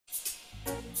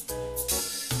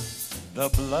The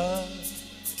blood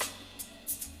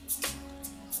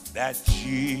that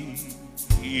Jesus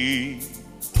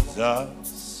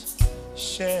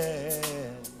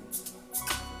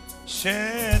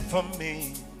shed for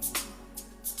me.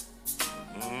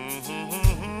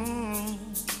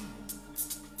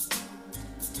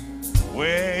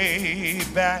 Way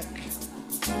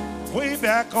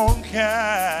back on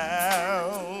Calvary.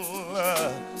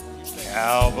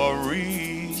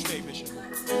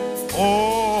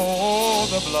 Oh,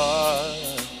 the blood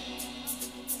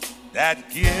that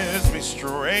gives me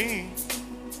strength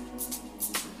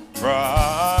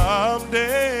from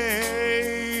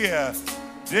day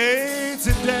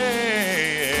to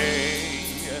day.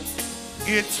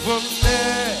 It will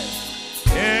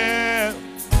never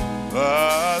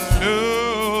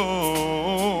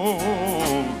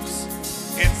lose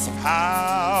its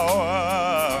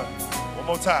power. One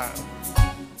more time.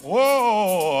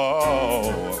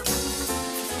 Whoa.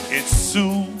 It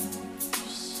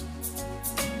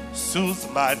soothes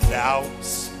my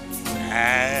doubts,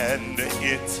 and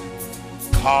it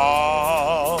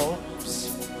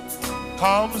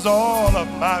calms all of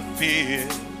my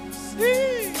fears.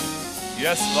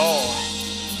 Yes, Lord.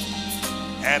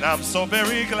 And I'm so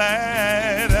very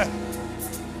glad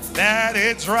that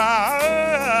it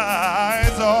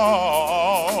dries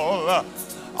all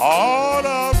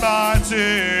of my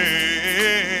tears.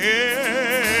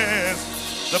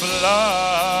 The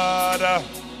blood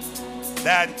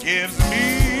that gives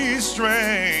me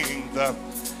strength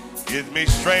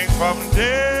from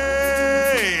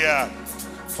day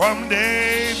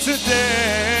to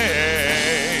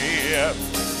day.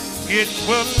 It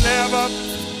will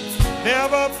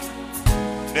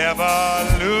never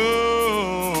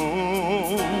lose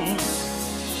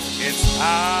its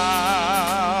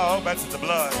power. Back to the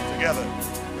blood together.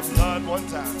 The blood one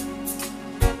time.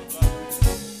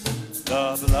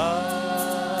 The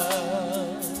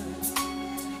blood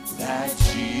that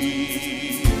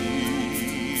Jesus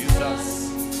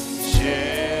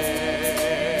shed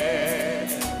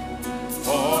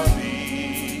for me.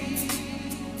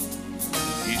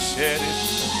 He shed it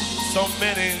so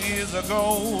many years ago.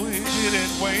 He did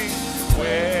it way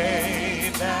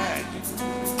back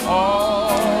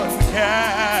on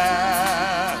Calvary.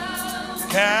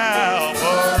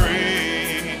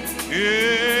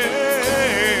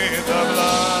 Yeah, the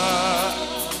blood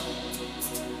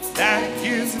that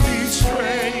gives me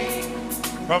strength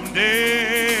from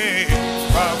day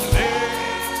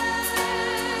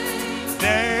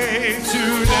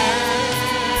to day.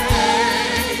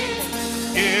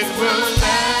 It will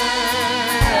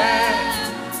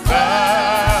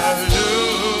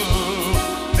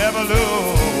never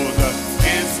lose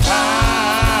its power.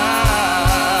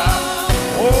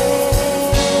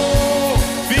 Oh,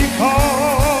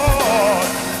 because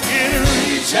it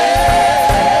reaches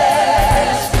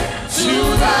to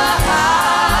the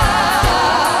highest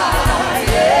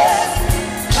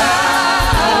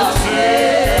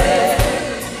mountain.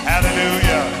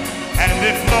 Hallelujah. And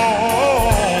it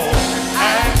flows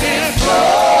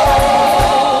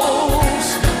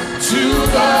to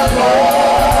the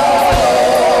lowest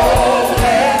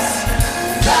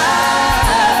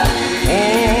valley.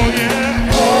 Oh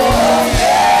yeah. Oh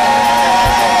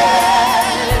yeah.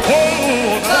 Oh,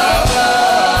 the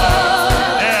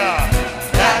blood, yeah,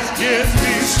 that gives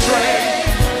me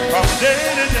strength from day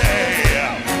to day.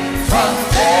 From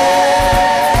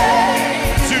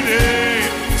day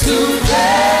to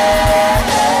day.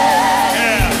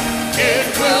 Yeah, it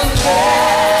will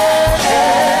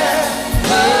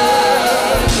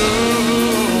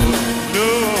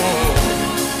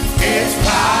its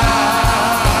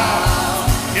power.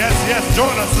 Yes,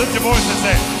 join us. Lift your voice and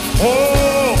say,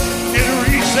 oh, it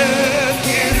reaches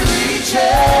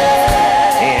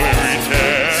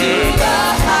to the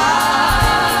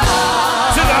highest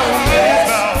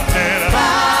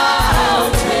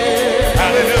mountain.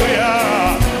 Hallelujah.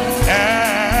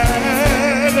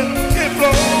 And it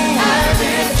flows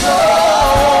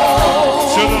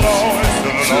to the lowest.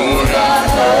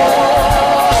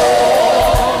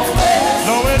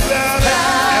 Lowest valley.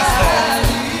 Yes, Lord.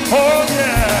 Oh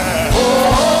yeah.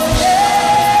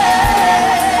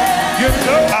 You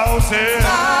know mountain.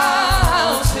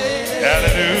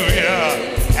 Hallelujah.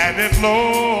 And it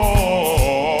flows